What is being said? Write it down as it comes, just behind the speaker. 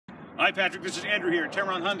Hi Patrick, this is Andrew here at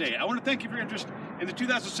Tameron Hyundai. I want to thank you for your interest in the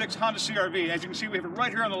 2006 Honda CR-V. As you can see, we have it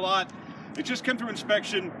right here on the lot. It just came through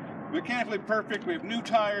inspection, mechanically perfect. We have new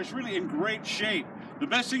tires, really in great shape. The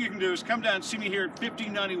best thing you can do is come down and see me here at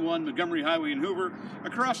 1591 Montgomery Highway in Hoover,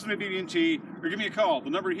 across from the BB&T, or give me a call. The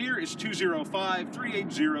number here is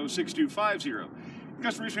 205-380-6250. You can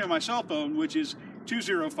also reach me on my cell phone, which is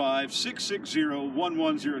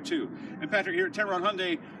 205-660-1102. And Patrick here at Tameron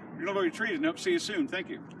Hyundai, you're going to be treated, and hope to see you soon. Thank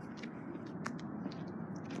you.